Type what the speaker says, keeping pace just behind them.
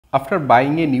After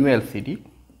buying a new LCD,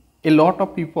 a lot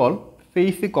of people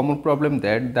face a common problem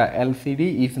that the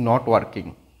LCD is not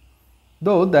working.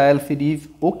 Though the LCD is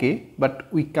okay,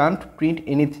 but we can't print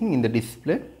anything in the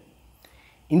display.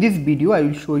 In this video, I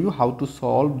will show you how to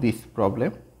solve this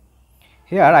problem.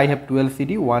 Here I have two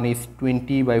LCD, one is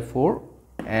 20 by 4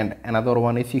 and another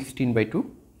one is 16 by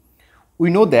 2. We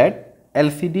know that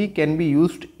LCD can be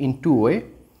used in two ways,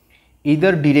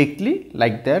 either directly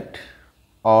like that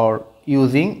or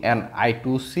using an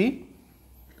I2C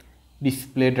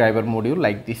display driver module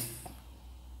like this.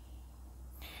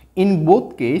 In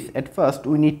both cases, at first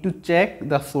we need to check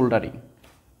the soldering.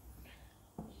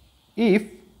 If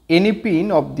any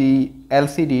pin of the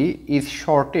LCD is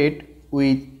shorted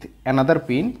with another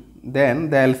pin, then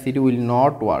the LCD will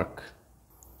not work.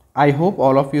 I hope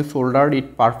all of you soldered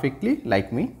it perfectly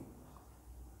like me.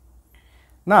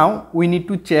 Now we need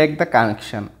to check the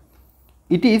connection.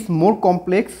 It is more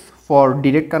complex for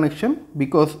direct connection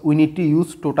because we need to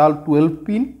use total 12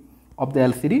 pin of the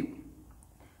LCD.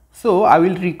 So I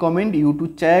will recommend you to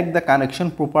check the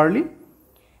connection properly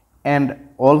and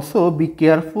also be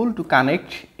careful to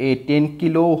connect a 10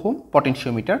 kilo ohm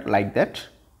potentiometer like that.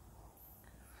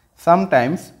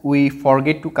 Sometimes we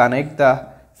forget to connect the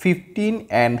 15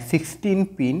 and 16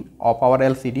 pin of our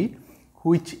LCD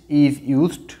which is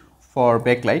used for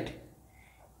backlight.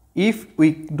 If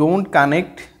we don't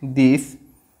connect this,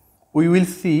 we will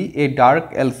see a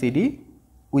dark LCD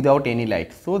without any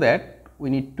light. So that we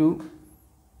need to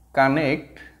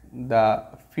connect the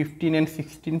 15 and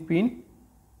 16 pin.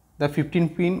 The 15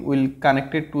 pin will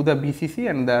connect it to the VCC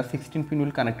and the 16 pin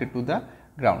will connect it to the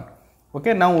ground.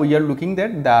 Okay, now we are looking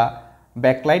that the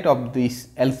backlight of this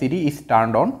LCD is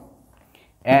turned on,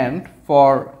 and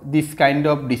for this kind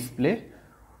of display,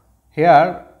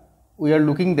 here we are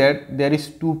looking that there is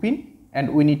 2 pin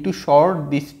and we need to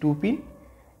short this 2 pin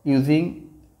using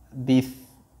this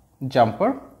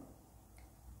jumper,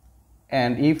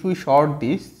 and if we short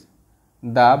this,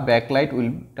 the backlight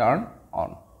will turn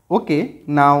on. Okay,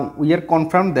 now we are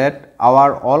confirmed that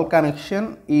our all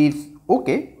connection is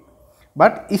okay,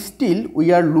 but still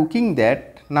we are looking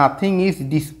that nothing is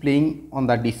displaying on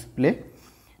the display.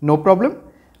 No problem.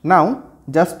 Now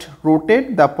just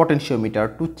rotate the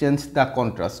potentiometer to change the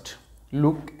contrast.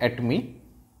 Look at me.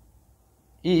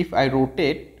 If I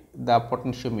rotate the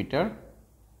potentiometer,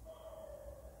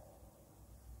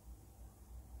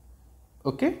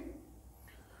 okay,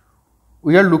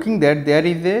 we are looking that there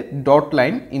is a dot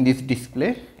line in this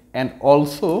display, and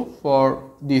also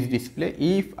for this display,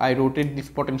 if I rotate this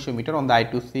potentiometer on the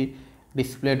I2C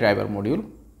display driver module,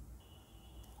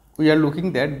 we are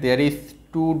looking that there is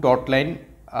 2 dot line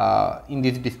in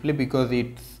this display because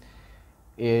it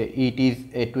is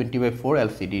a 20 by 4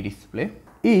 LCD display.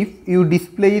 If your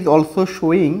display is also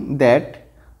showing that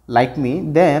like me,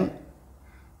 then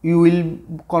you will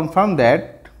confirm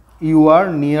that you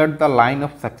are near the line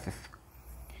of success.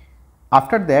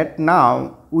 After that,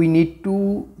 now we need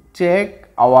to check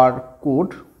our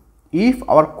code. If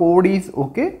our code is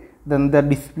okay, then the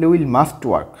display will must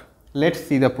work. Let's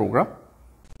see the program.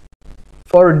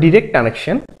 For direct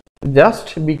connection,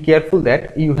 just be careful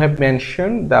that you have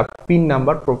mentioned the pin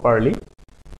number properly.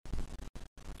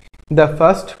 The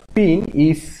first pin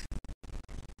is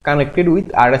connected with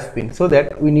RS pin, so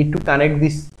that we need to connect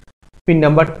this pin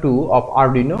number 2 of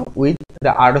Arduino with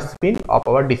the RS pin of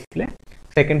our display.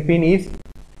 Second pin is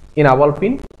enable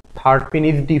pin, third pin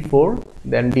is D4,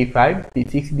 then D5,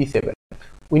 D6, D7.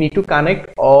 We need to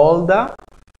connect all the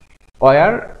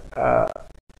wire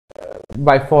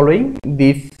by following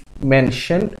this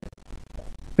mentioned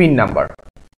pin number,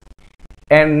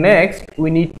 and next we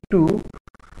need to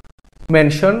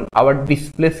mention our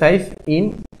display size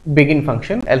in begin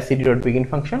function, lcd.begin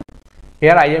function.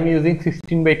 Here I am using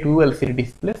 16 by 2 LCD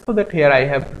display, so that here I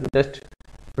have just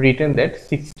written that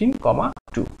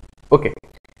 16,2. Okay,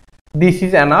 this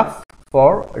is enough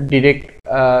for direct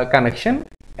connection,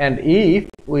 and if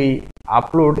we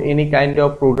upload any kind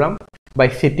of program by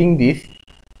setting this,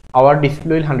 our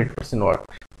display will 100% work.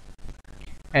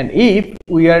 And if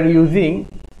we are using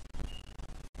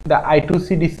the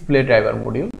I2C display driver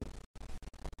module,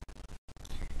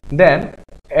 then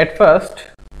at first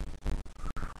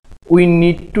we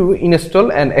need to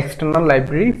install an external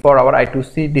library for our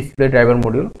I2C display driver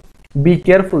module. Be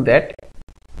careful that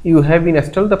you have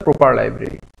installed the proper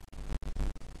library.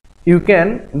 You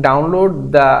can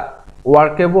download the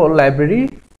workable library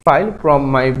file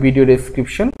from my video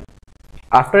description.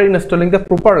 After installing the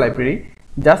proper library,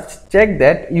 just check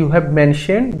that you have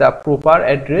mentioned the proper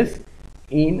address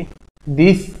in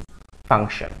this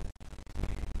function.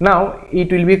 Now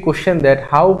it will be a question that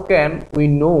how can we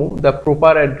know the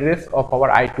proper address of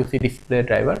our I2C display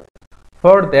driver.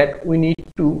 For that we need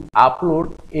to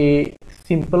upload a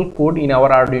simple code in our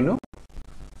Arduino.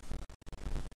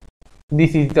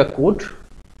 This is the code.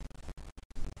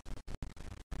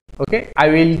 Okay, I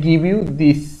will give you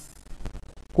this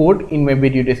code in my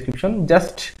video description.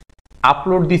 Just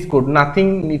upload this code,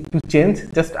 nothing need to change,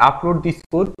 just upload this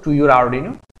code to your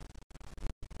Arduino.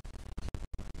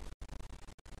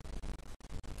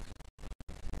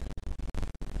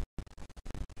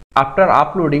 After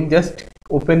uploading, just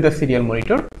open the serial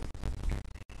monitor.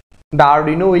 The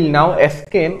Arduino will now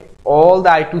scan all the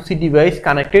I2C device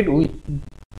connected with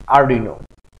Arduino.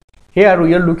 Here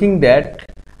we are looking at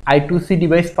I2C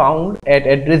device found at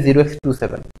address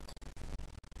 0x27.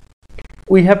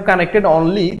 We have connected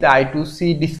only the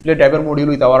I2C display driver module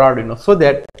with our Arduino, so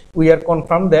that we are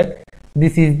confirmed that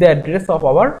this is the address of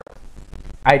our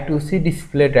I2C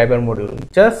display driver module.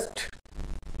 Just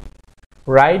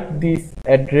write this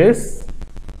address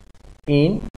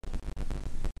in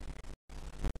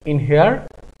here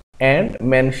and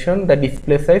mention the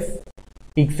display size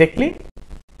exactly.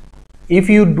 If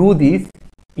you do this,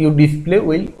 your display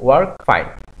will work fine.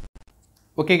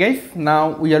 Okay guys,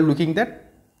 now we are looking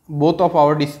that both of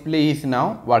our display is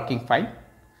now working fine.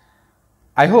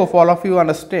 I hope all of you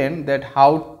understand that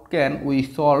how can we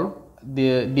solve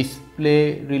the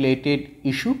display related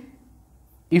issue.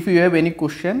 If you have any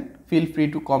question, feel free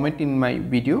to comment in my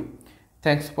video.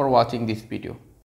 Thanks for watching this video.